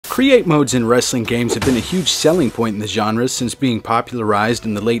Create modes in wrestling games have been a huge selling point in the genre since being popularized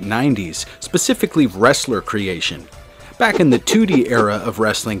in the late 90s, specifically wrestler creation. Back in the 2D era of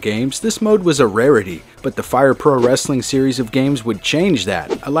wrestling games, this mode was a rarity, but the Fire Pro Wrestling series of games would change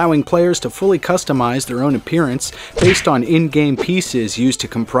that, allowing players to fully customize their own appearance based on in-game pieces used to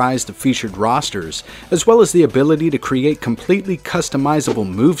comprise the featured rosters, as well as the ability to create completely customizable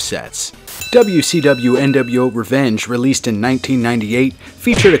movesets. WCW NWO Revenge, released in 1998,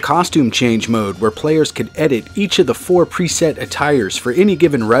 featured a costume change mode where players could edit each of the 4 preset attires for any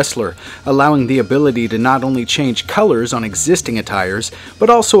given wrestler, allowing the ability to not only change colors on existing attires, but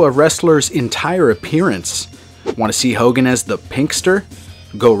also a wrestler's entire appearance. Want to see Hogan as the Pinkster?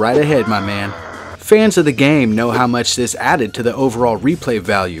 Go right ahead, my man. Fans of the game know how much this added to the overall replay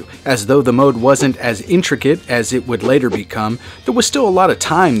value, as though the mode wasn't as intricate as it would later become, there was still a lot of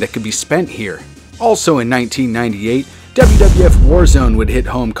time that could be spent here. Also in 1998, WWF Warzone would hit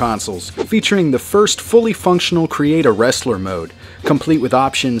home consoles, featuring the first fully functional Create a Wrestler mode, complete with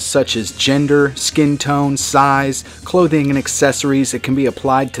options such as gender, skin tone, size, clothing and accessories that can be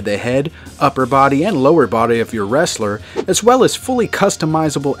applied to the head, upper body, and lower body of your wrestler, as well as fully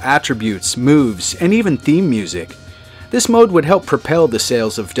customizable attributes, moves, and even theme music. This mode would help propel the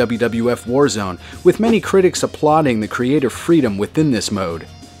sales of WWF Warzone, with many critics applauding the creative freedom within this mode.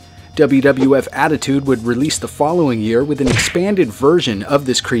 WWF Attitude would release the following year with an expanded version of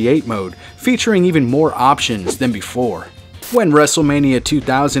this Create mode, featuring even more options than before. When WrestleMania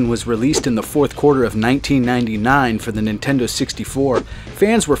 2000 was released in the fourth quarter of 1999 for the Nintendo 64,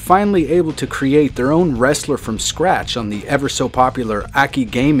 fans were finally able to create their own wrestler from scratch on the ever-so-popular Aki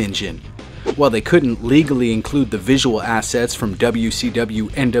game engine. While they couldn't legally include the visual assets from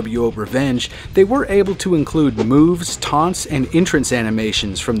WCW NWO Revenge, they were able to include moves, taunts, and entrance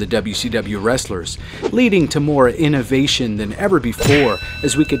animations from the WCW wrestlers, leading to more innovation than ever before,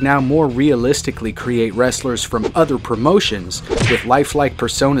 as we could now more realistically create wrestlers from other promotions with lifelike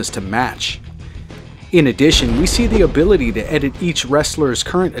personas to match. In addition, we see the ability to edit each wrestler's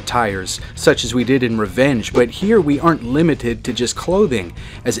current attires, such as we did in Revenge, but here we aren't limited to just clothing,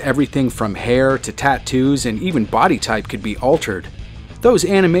 as everything from hair to tattoos and even body type could be altered. Those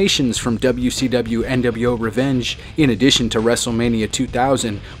animations from WCW NWO Revenge, in addition to WrestleMania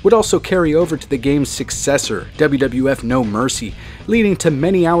 2000, would also carry over to the game's successor, WWF No Mercy, leading to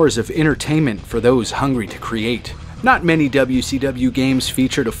many hours of entertainment for those hungry to create. Not many WCW games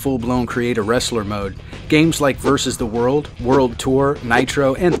featured a full-blown Create a Wrestler mode. Games like Versus the World, World Tour,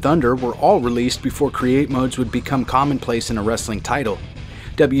 Nitro, and Thunder were all released before Create modes would become commonplace in a wrestling title.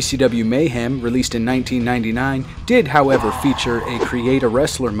 WCW Mayhem, released in 1999, did however feature a Create a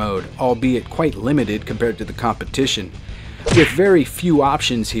Wrestler mode, albeit quite limited compared to the competition. With very few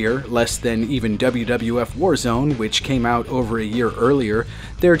options here, less than even WWF Warzone, which came out over a year earlier,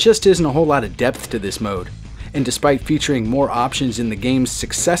 there just isn't a whole lot of depth to this mode. And despite featuring more options in the game's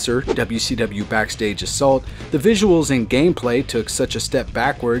successor, WCW Backstage Assault, the visuals and gameplay took such a step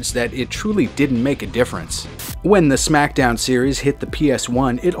backwards that it truly didn't make a difference. When the SmackDown series hit the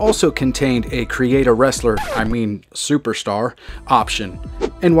PS1, it also contained a Create a Wrestler, Superstar, option.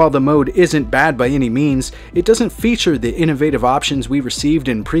 And while the mode isn't bad by any means, it doesn't feature the innovative options we received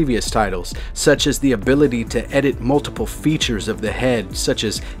in previous titles, such as the ability to edit multiple features of the head, such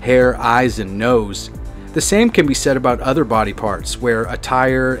as hair, eyes, and nose. The same can be said about other body parts, where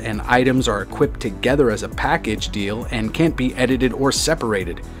attire and items are equipped together as a package deal and can't be edited or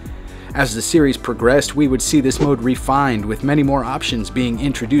separated. As the series progressed, we would see this mode refined, with many more options being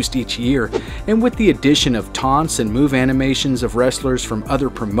introduced each year, and with the addition of taunts and move animations of wrestlers from other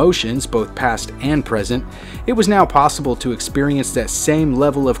promotions, both past and present, it was now possible to experience that same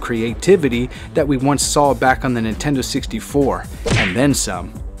level of creativity that we once saw back on the Nintendo 64, and then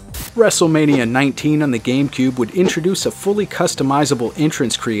some. WrestleMania 19 on the GameCube would introduce a fully customizable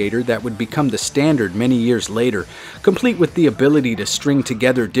entrance creator that would become the standard many years later, complete with the ability to string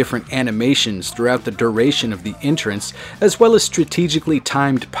together different animations throughout the duration of the entrance, as well as strategically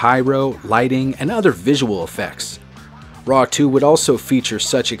timed pyro, lighting, and other visual effects. Raw 2 would also feature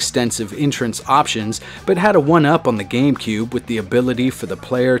such extensive entrance options, but had a one-up on the GameCube with the ability for the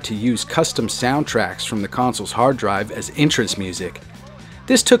player to use custom soundtracks from the console's hard drive as entrance music.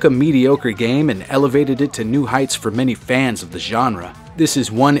 This took a mediocre game and elevated it to new heights for many fans of the genre. This is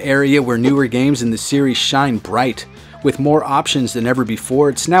one area where newer games in the series shine bright. With more options than ever before,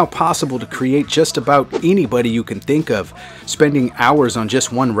 it's now possible to create just about anybody you can think of, spending hours on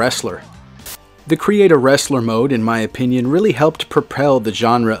just one wrestler. The Create a Wrestler mode, in my opinion, really helped propel the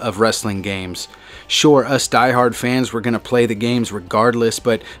genre of wrestling games. Sure, us diehard fans were going to play the games regardless,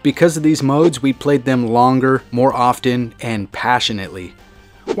 but because of these modes, we played them longer, more often, and passionately.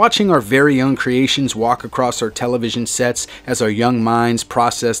 Watching our very own creations walk across our television sets as our young minds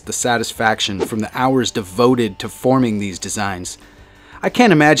process the satisfaction from the hours devoted to forming these designs. I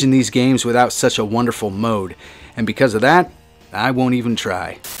can't imagine these games without such a wonderful mode, and because of that, I won't even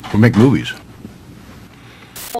try. We'll make movies.